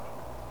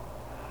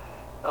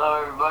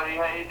Hello everybody,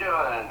 how you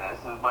doing? This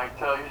is Mike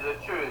Tell You the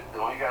Truth,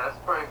 and we got a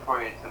story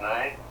for you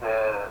tonight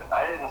that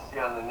I didn't see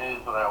on the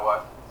news when I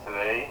watched it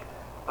today,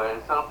 but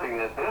it's something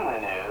that's in the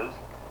news,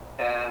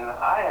 and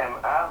I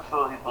am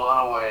absolutely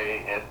blown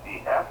away at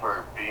the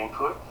effort being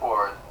put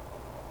forth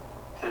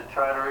to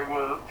try to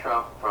remove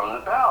Trump from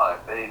the ballot.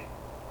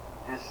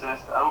 It's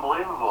just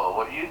unbelievable.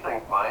 What do you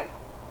think, Mike?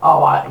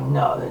 Oh, I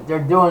know that they're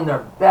doing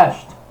their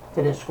best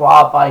to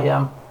disqualify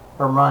him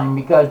from running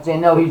because they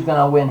know he's going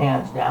to win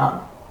hands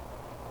down.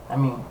 I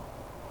mean,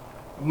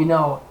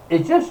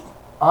 it's just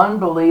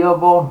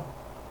unbelievable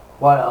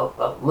what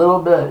a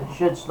little bit of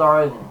shit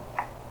started, and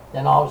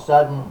then all of a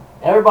sudden,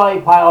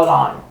 everybody piled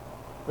on.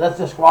 Let's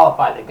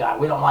disqualify the guy.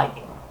 We don't like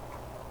him.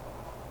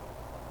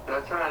 They're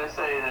trying to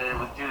say that it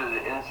was due to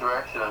the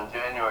insurrection on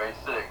January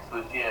 6th,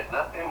 which he had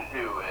nothing to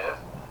do with.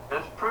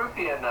 There's proof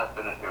he had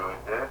nothing to do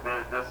with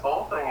it. This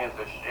whole thing is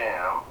a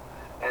sham.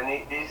 And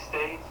these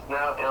states,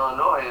 now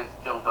Illinois has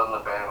jumped on the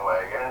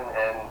bandwagon,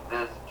 and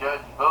this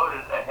judge voted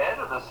ahead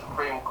of the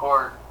Supreme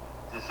Court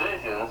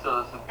decision,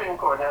 so the Supreme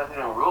Court hasn't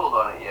even ruled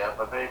on it yet,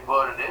 but they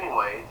voted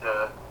anyway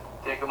to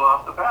take him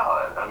off the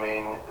ballot. I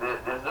mean,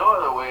 there's no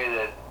other way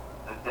that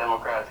the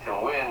Democrats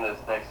can win this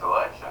next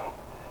election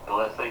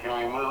unless they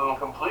can remove him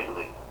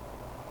completely.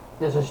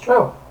 This is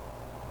true.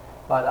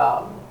 But,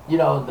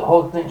 the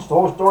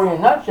whole story in a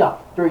nutshell,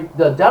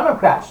 the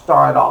Democrats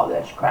started all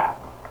this crap.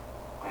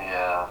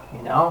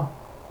 Yeah.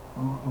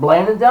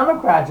 Blame the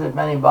Democrats if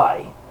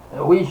anybody.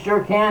 We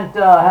sure can't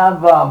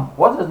have,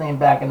 what's his name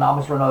back in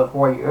office for another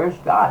 4 years.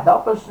 God,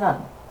 help us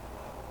then.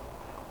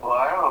 Well,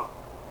 I don't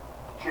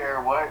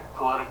care what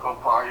political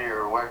party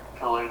or what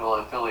political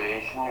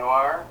affiliation you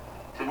are.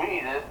 To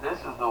me, this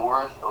is the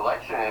worst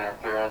election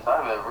interference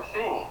I've ever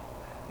seen.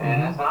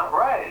 And it's not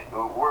right.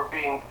 We're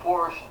being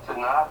forced to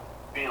not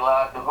be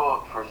allowed to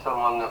vote for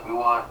someone that we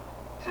want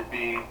to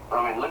be.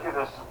 I mean, look at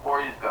the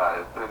support he's got.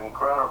 It's been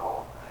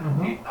incredible.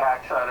 He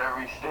packs out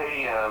every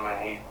stadium,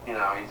 and he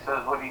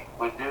says what he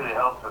would do to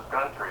help this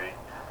country,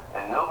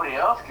 and nobody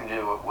else can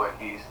do what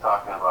he's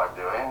talking about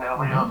doing.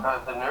 Nobody else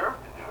has the nerve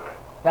to do it.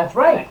 That's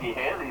right. Nikki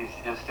Haley's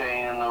just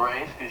staying in the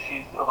race because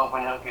she's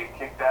hoping he'll get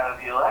kicked out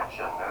of the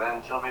election, and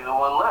then she'll be the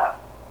one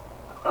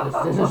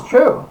left. This is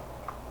true.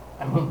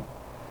 I mean,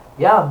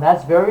 yeah,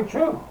 that's very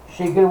true.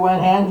 She could win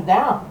hands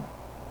down.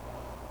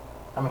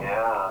 I mean,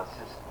 yeah, it's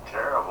just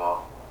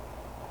terrible.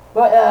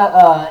 But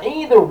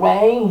either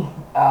way,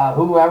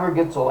 whoever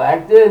gets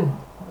elected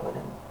would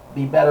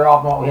be better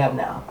off than what we have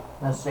now.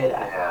 Let's say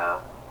that. Yeah.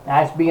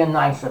 That's being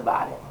nice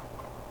about it.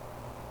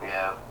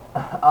 Yeah.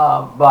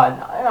 But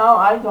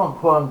I don't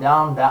put them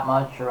down that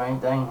much or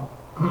anything.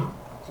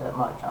 That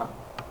much, huh?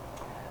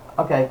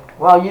 Okay.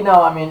 Well,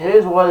 it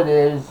is what it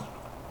is.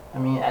 I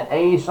mean, at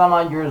 80 some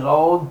odd years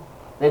old,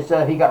 they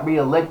said if he got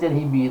reelected,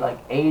 he'd be like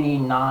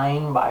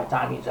 89 by the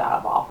time he's out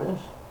of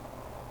office.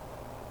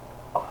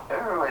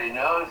 Everybody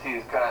knows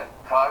he's got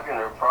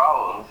cognitive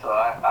problems, so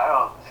I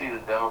don't see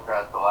the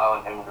Democrats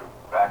allowing him to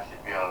actually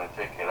be on the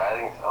ticket. I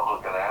think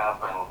something's going to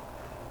happen,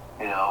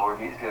 where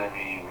he's going to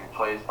be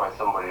replaced by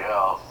somebody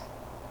else.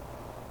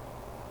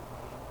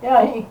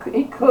 Yeah, he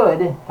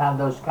could have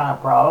those kind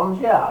of problems,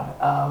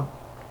 yeah.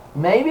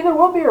 Maybe there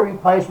will be a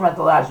replacement at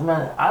the last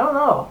minute. I don't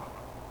know.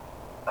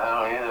 I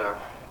don't either.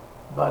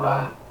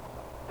 But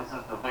this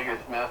is the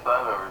biggest mess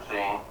I've ever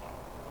seen.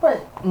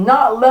 But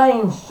not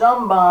letting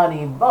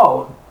somebody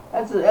vote,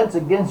 that's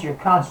against your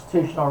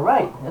constitutional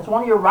right. That's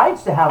one of your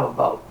rights to have a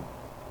vote.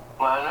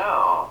 I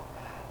know.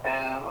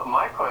 And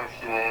my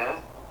question is,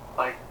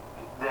 like,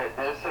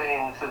 they're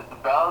saying since the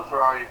ballots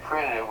are already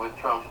printed with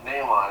Trump's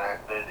name on it,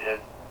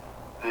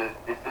 that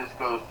if this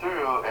goes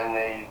through and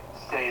they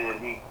say that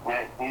he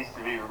needs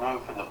to be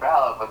removed from the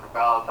ballot, but the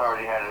ballot's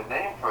already had his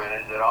name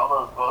printed, that all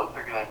those votes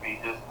are going to be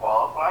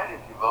disqualified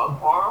if you vote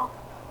for him?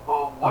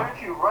 Well, what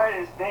if you write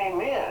his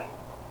name in?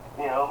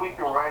 We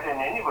can write in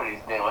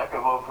anybody's name. I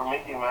could vote for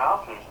Mickey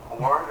Mouse or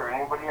Sport or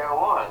anybody I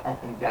want.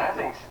 Exactly. And I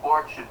think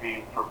Sport should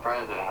be for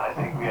president. I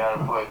think we ought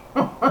to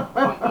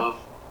put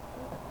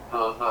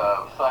those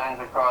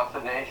signs across the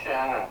nation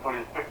and put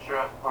his picture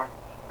up,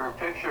 her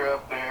picture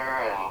up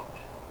there,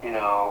 and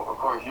of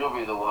course you'll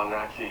be the one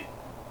actually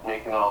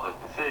making all the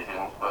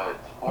decisions. But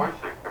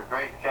Sport's a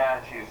great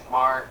cat. She's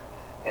smart,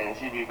 and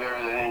she'd be better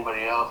than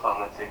anybody else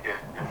on the ticket.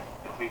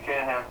 If we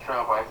can't have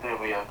Trump, I say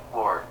we have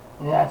Sport.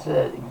 That's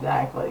it,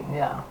 exactly.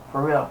 Yeah,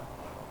 for real.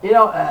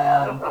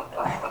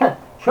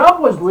 Trump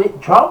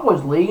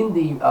was leading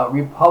the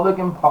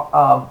Republican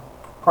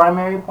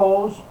primary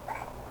polls.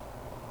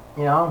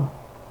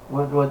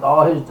 With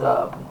all his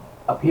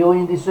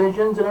appealing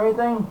decisions and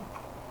everything.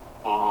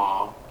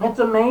 It's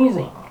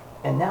amazing.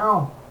 And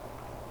now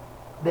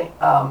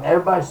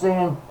everybody's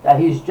saying that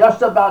he's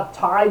just about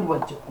tied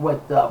with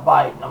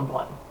Biden. I'm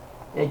going,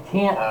 it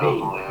can't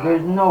be.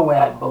 There's no way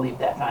I believe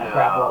that kind of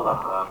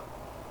crap.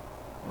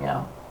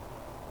 Yeah.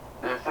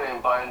 They're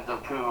saying Biden's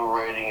approval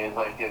rating is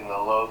like in the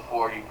low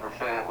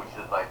 40%, which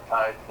is like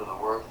tied for the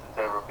worst it's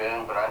ever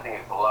been, but I think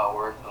it's a lot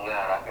worse than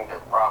that. I think they're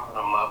propping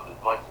him up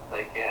as much as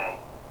they can.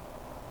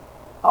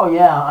 Oh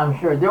yeah, I'm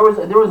sure. There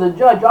was a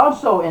judge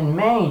also in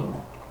Maine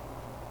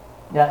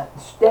that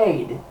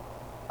stayed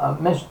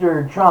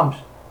Mr. Trump's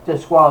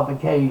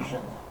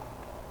disqualification.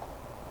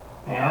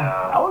 Yeah,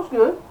 Yeah. that was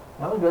good.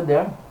 That was good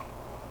there.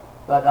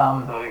 But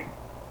So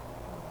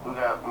we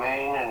got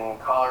Maine and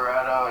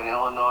Colorado and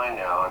Illinois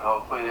now, and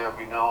hopefully there'll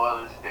be no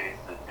other states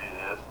that do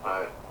this.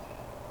 But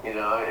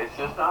it's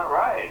just not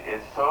right.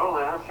 It's total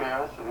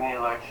interference in the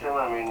election.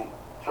 I mean,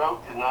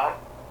 Trump did not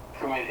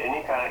commit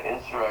any kind of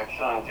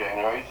insurrection on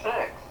January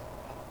 6th.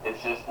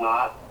 It's just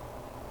not.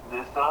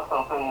 It's not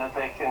something that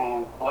they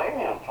can blame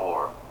him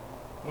for.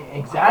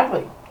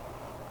 exactly.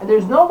 And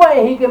there's no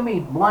way he can be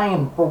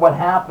blamed for what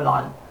happened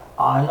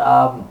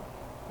on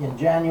in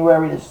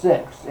January the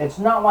 6th. It's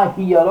not like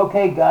he yelled,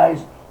 "Okay,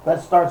 guys,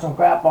 let's start some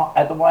crap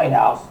at the White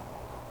House."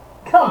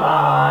 Come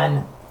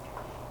on.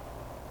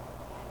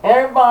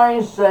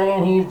 Everybody's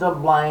saying he's to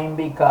blame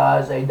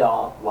because they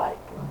don't like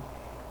him.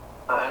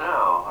 I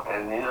know,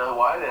 and you know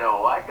why they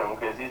don't like him?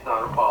 Because he's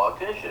not a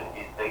politician.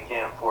 They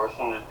can't force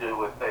him to do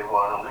what they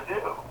want him to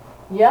do.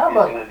 Yeah, He's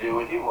but going to do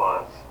what he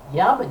wants.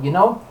 yeah, but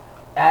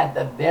at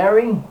the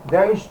very,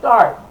 very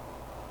start,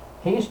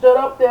 he stood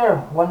up there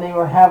when they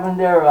were having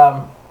their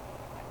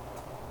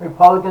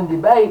Republican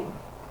debate,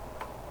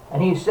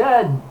 and he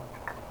said,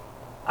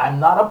 "I'm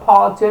not a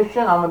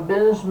politician. I'm a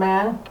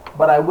businessman,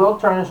 but I will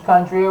turn this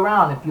country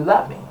around if you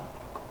let me."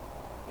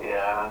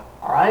 Yeah.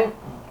 All right,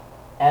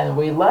 and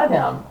we let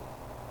him,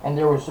 and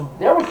there were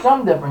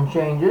some different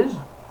changes.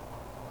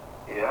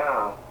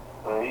 Yeah.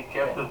 And he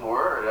kept his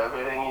word.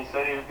 Everything he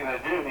said he was going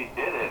to do, he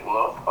did it.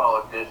 Most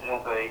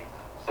politicians, they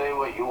say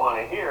what you want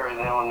to hear, and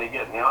then when they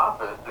get in the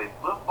office, they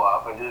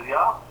flip-flop and do the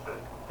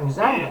opposite.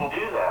 Exactly. He didn't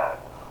do that.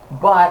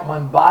 But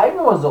when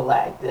Biden was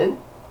elected,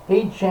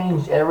 he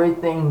changed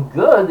everything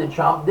good that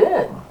Trump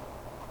did.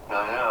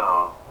 I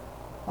know.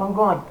 I'm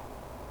going,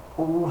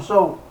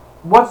 so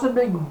what's the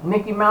big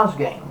Mickey Mouse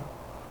game?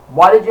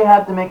 Why did you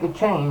have to make a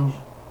change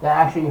that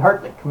actually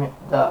hurt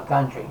the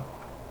country?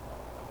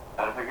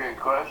 That's a good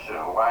question.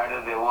 Why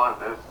do they want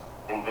this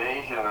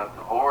invasion of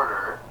the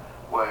border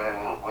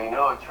when we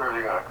know it's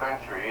hurting our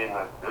country and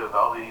that there's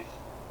all these,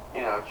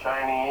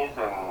 Chinese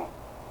and,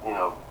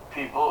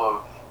 people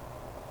of,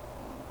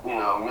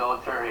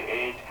 military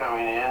age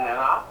coming in? They're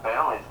not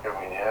families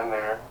coming in.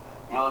 They're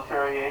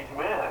military age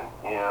men,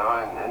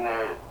 and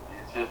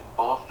it's just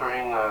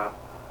bolstering the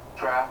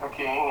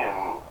trafficking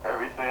and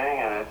everything,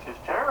 and it's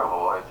just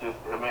terrible.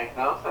 It makes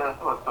no sense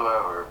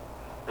whatsoever.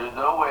 There's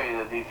no way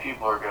that these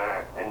people are going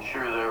to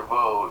ensure their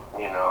vote,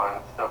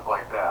 and stuff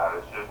like that.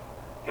 It's just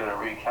going to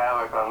wreak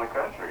havoc on the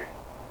country.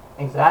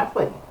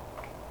 Exactly.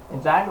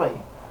 And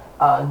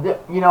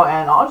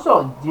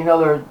also,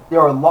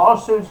 there are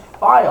lawsuits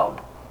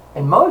filed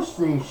in most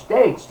of these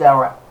states that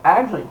were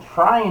actually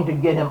trying to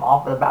get him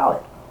off the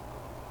ballot.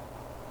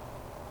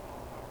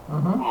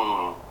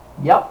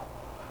 Yep.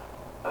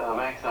 It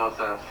makes no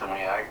sense to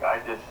me. I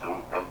just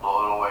am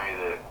blown away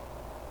that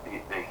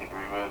they could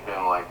remove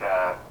him like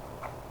that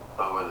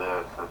over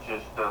this. It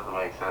just doesn't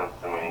make sense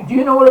to me. Do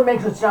you know what it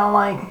makes it sound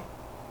like?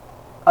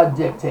 A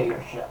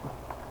dictatorship.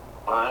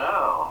 I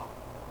know.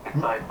 It's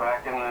like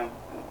back in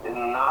the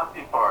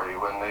Nazi Party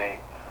when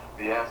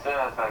the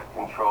SS had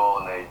control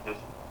and they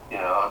just,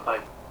 it's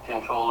like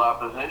controlled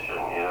opposition,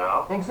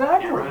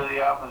 Exactly. You're really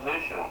the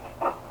opposition.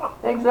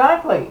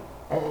 Exactly.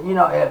 And,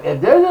 if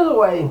this is the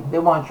way they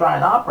want to try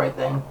and operate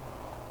things,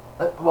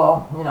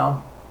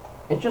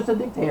 it's just a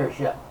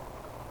dictatorship.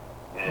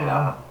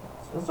 Yeah.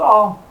 That's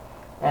all.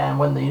 And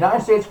when the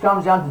United States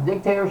comes down to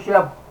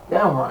dictatorship,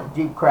 then we're in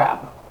deep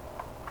crap.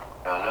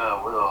 I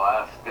know. We're the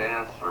last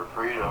stance for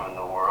freedom in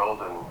the world,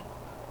 and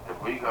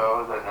if we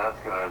go, then that's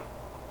gonna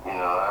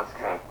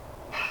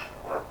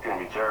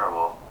be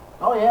terrible.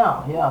 Oh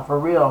yeah, for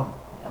real.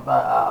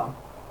 But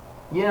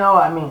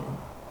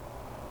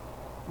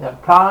the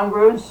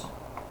Congress,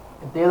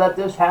 if they let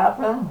this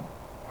happen,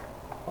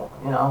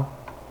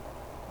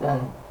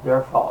 then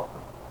their fault.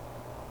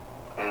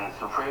 And the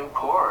Supreme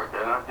Court,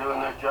 they're not doing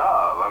their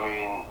job. I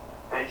mean,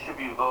 they should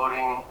be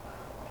voting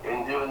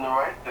and doing the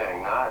right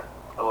thing, not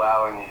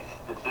allowing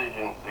these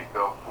decisions to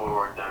go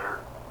forward that are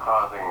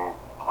causing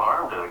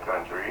harm to the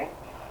country.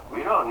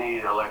 We don't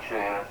need election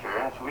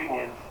interference. We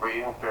need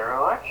free and fair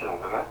elections,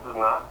 and this is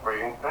not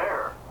free and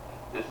fair.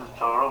 This is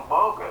total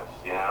bogus,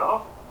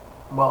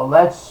 Well,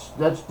 let's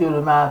do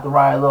the math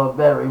right a little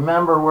bit.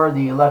 Remember where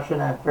the election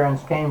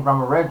interference came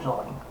from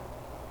originally.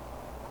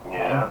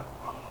 Yeah.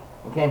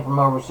 It came from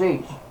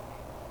overseas.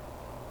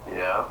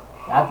 Yeah.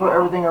 That's where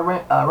everything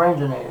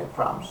originated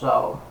from.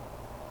 So,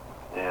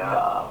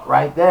 yeah.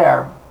 Right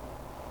there,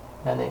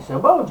 then they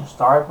said, well, just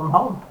start from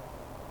home.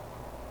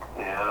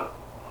 Yeah.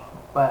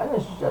 But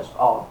this is just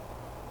all,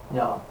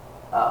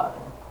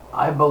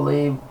 I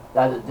believe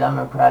that the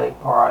Democratic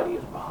Party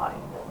is behind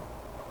it.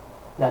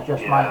 That's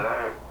just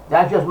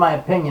my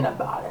opinion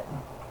about it.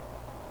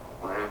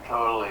 They're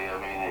totally. I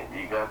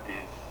mean, you got these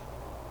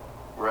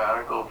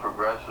radical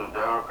progressive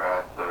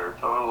Democrats that are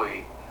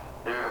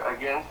they're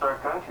against our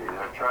country.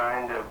 They're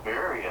trying to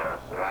bury us,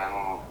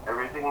 and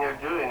everything they're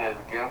doing is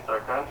against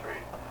our country.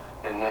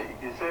 And you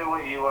can say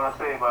what you want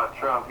to say about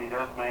Trump. He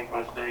does make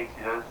mistakes.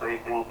 He does say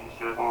things he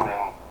shouldn't,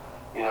 and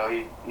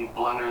he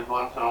blunders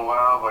once in a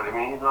while. But I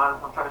mean, he's not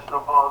a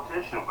professional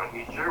politician, but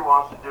he sure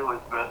wants to do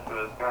what's best for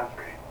his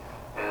country.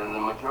 And the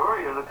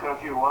majority of the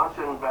country wants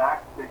him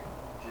back to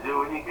do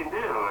what he can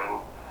do. And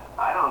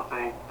I don't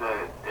think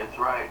that it's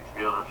right to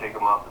be able to take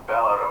him off the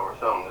ballot over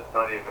something that's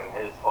not even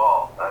his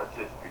fault. That's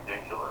just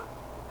ridiculous.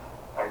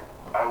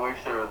 I wish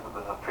the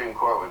Supreme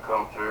Court would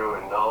come through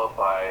and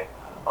nullify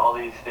all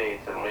these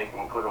states and make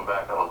them put them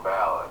back on the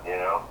ballot,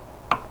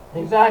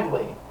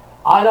 Exactly.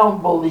 I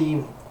don't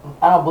believe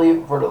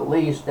for the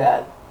least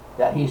that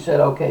he said,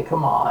 okay,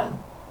 come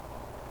on,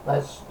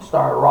 let's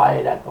start a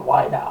riot at the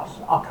White House.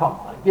 Oh, come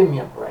on, give me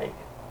a break.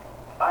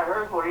 I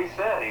heard what he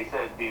said. He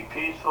said be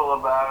peaceful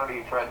about it.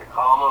 He tried to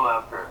calm them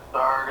after it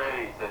started.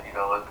 He said,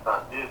 let's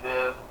not do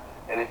this.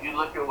 And if you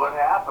look at what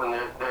happened,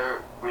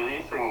 they're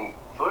releasing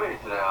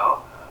footage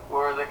now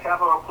where the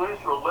Capitol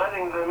Police were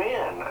letting them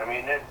in. I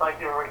mean, it's like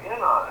they were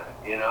in on it,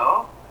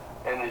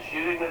 And the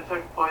shooting that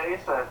took place,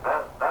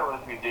 that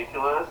was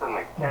ridiculous. And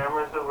the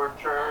cameras that were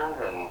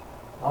turned and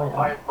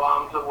pipe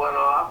bombs that went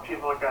off,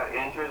 people that got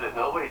injured that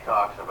nobody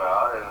talks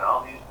about, and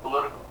all these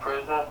political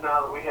prisoners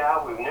now that we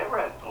have. We've never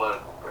had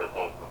political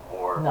prisoners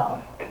before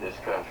in this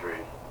country.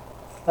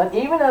 But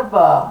even if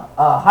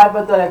a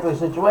hypothetical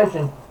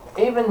situation,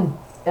 even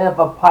if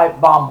a pipe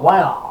bomb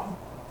went off,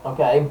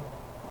 okay,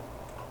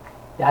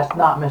 that's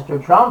not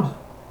Mr. Trump's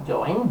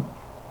doing.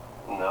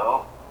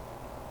 No.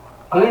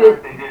 I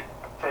heard they did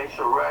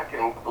facial rec,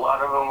 and a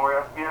lot of them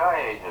were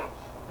FBI agents.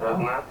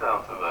 Doesn't that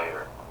sound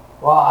familiar?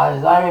 Well,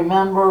 as I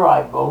remember,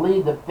 I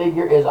believe the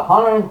figure is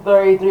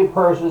 133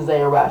 persons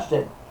they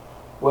arrested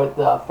with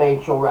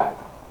facial rec.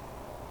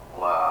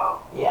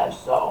 Wow. Yes,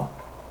 so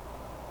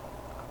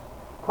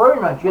pretty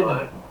much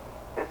well,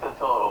 it's a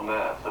total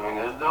mess. I mean,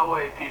 there's no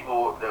way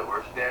people that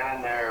were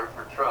standing there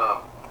for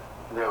Trump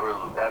that were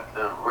at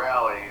the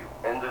rally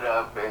ended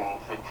up in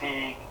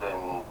fatigues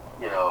and,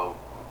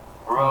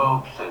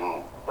 ropes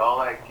and all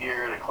that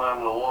gear to climb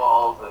the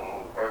walls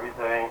and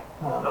everything.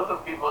 Those are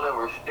people that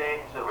were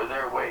staged, that were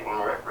there waiting,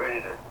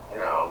 ready to,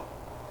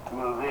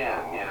 move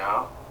in,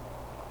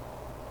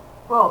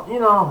 Well,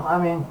 I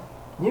mean,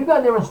 you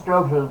got different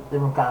strokes with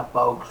different kind of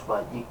folks,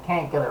 but you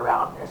can't get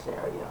around this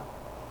area.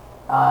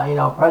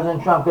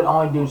 President Trump could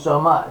only do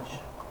so much.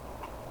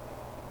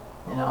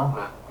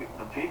 But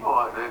the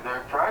people,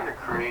 they're trying to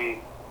create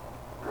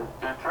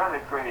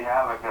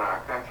havoc in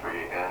our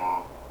country,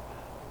 and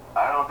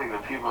I don't think the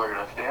people are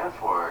going to stand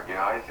for it.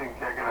 I think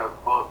they're going to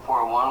vote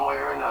for him one way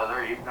or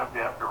another, even if they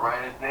have to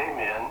write his name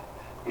in.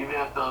 Even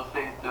if those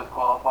states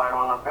disqualify him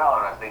on the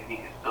ballot, I think he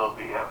can still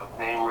have his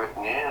name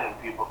written in,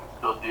 and people can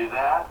still do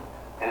that.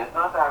 And it's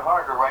not that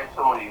hard to write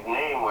somebody's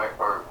name or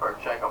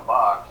check a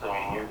box. I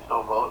mean, you're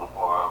still voting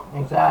for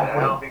him. Exactly.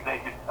 And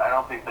I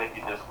don't think they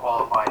could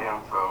disqualify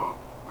him from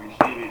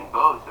receiving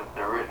votes if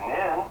they're written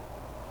in.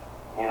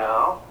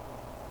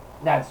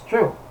 That's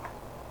true.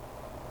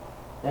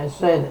 They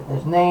say that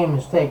his name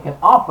is taken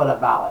off of the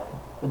ballot,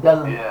 but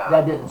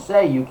that didn't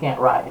say you can't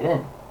write it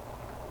in.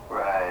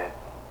 Right.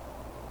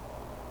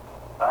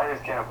 I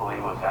just can't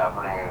believe what's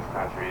happening in this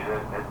country.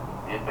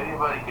 If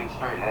anybody can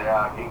straighten it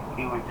out,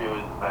 he would do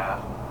his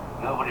best.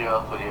 Nobody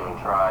else would even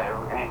try.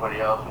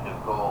 Anybody else would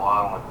just go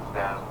along with the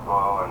status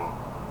quo, and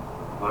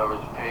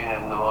whoever's paying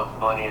him the most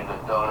money as a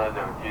donor,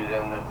 they would do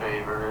them the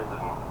favors.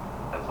 And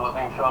that's one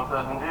thing Trump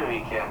doesn't do.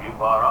 He can't be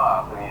bought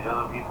off, and these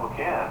other people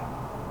can.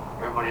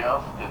 Everybody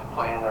else is just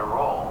playing their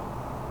role.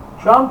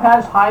 Trump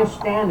has high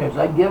standards.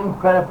 I give him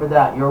credit for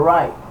that. You're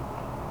right.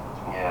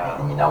 Yeah.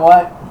 And you know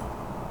what?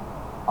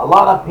 A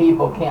lot of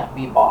people can't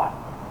be bought.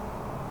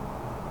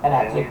 And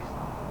that's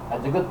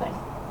a good thing.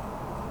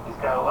 He's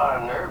got a lot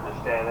of nerve to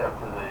stand up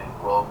to the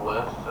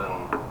globalists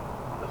and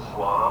the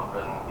swamp,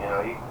 and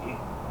he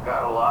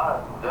got a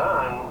lot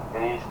done,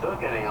 and he's still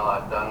getting a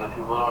lot done that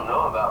people don't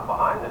know about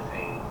behind the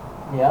scenes.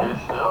 Yeah.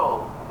 There's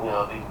still,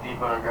 these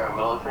deep underground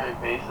military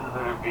bases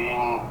that are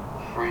being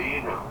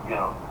freed of,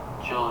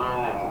 children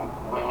and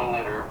women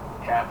that are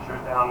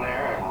captured down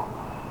there and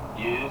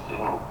used,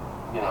 and,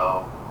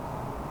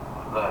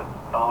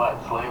 all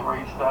that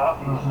slavery stuff.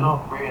 He's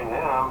still freeing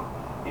them.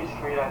 He's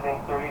freed, I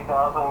think, 30,000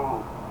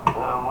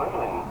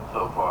 women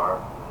so far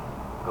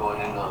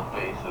going into those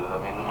bases. I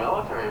mean, the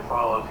military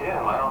follows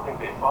him. I don't think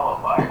they follow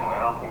Biden.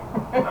 I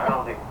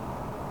don't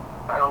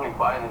think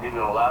Biden is even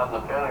allowed in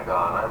the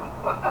Pentagon.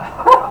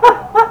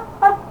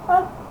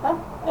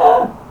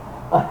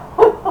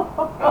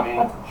 I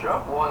mean,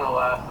 Trump won the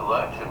last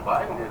election.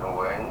 Biden didn't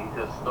win. He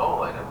just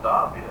stole it. It's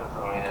obvious.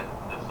 I mean,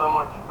 there's so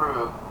much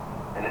proof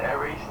in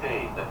every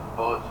state that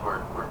votes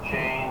were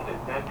changed, that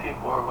dead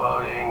people were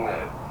voting,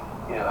 that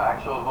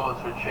actual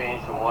votes were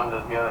changed from one to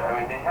the other. I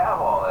mean, they have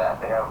all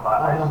that. They have.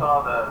 I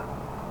saw the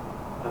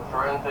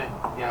forensic,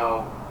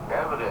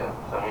 evidence.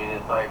 I mean,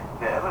 it's like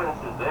the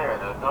evidence is there.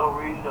 There's no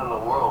reason in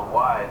the world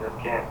why this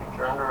can't be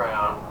turned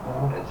around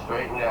and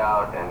straightened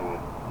out. And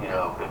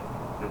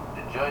if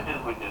the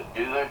judges would just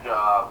do their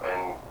job,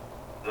 and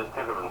this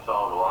could have been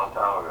solved a long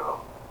time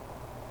ago.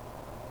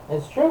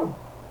 It's true.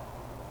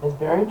 It's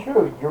very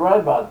true. You're right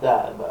about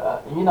that.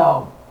 But, we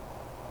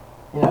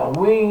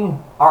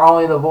are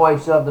only the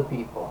voice of the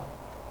people.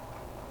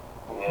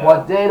 Yeah.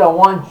 What they don't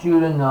want you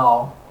to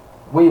know,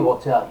 we will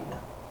tell you.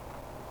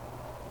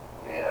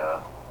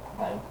 Yeah.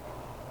 Okay?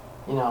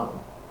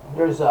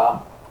 There's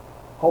a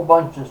whole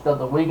bunch of stuff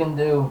that we can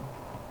do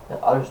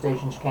that other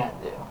stations can't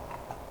do.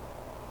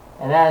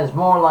 And that is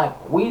more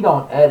like we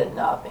don't edit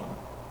nothing.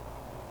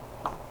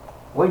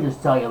 We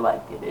just tell you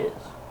like it is.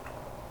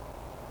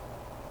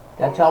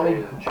 That's how say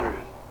we. the truth.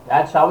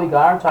 That's how we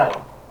got our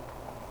title.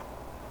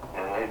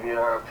 And maybe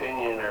our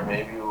opinion, or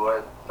maybe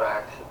what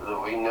facts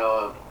that we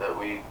know that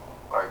we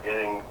are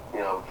getting,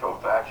 from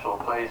factual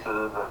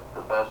places at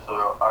the best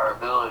of our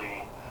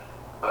ability.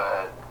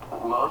 But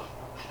most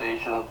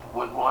stations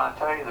wouldn't want to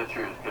tell you the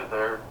truth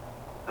because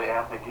they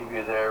have to give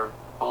you their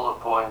bullet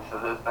points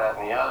of this, that,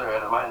 and the other,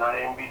 and it might not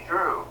even be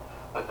true.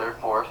 But they're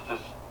forced to,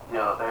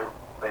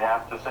 they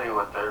have to say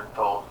what they're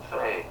told to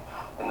say,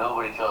 and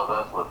nobody tells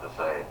us what to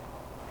say.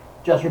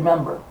 Just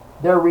remember,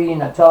 they're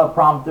reading a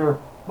teleprompter,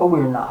 but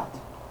we're not.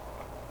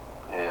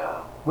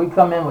 Yeah. We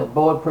come in with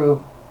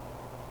bulletproof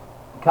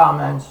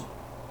comments,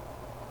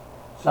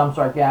 some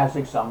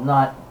sarcastic, some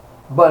not,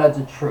 but it's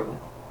the truth.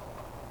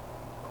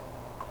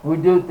 We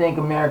do think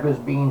America's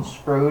being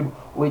screwed.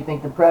 We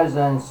think the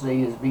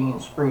presidency is being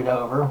screwed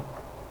over.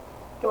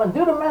 Come on,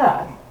 do the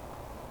math.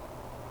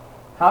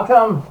 How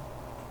come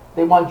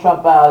they want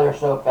Trump out of there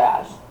so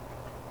fast?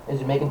 Is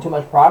he making too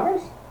much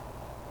progress?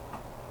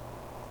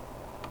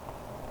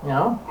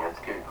 That's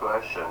a good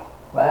question.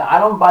 But I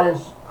don't buy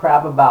this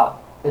crap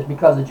about it's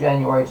because of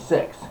January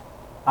 6th.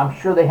 I'm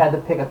sure they had to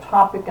pick a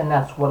topic, and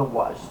that's what it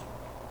was.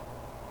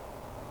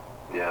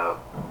 Yeah.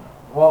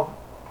 Well,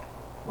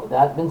 with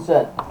that being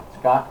said,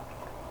 Scott,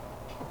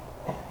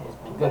 it's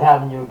been good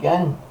having you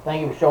again.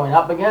 Thank you for showing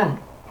up again.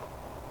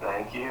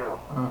 Thank you.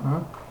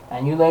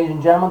 And you, ladies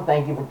and gentlemen,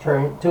 thank you for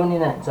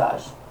tuning in to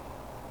us.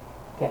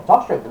 Can't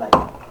talk straight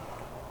tonight.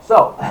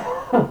 So,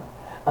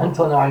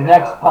 until our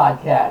next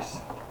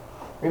podcast,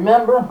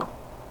 remember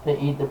to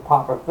eat the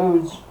proper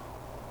foods,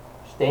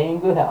 stay in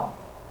good health,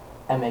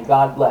 and may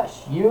God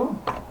bless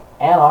you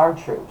and our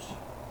troops.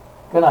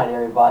 Good night,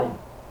 everybody.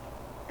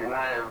 Good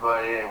night,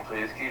 everybody, and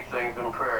please keep things in prayer.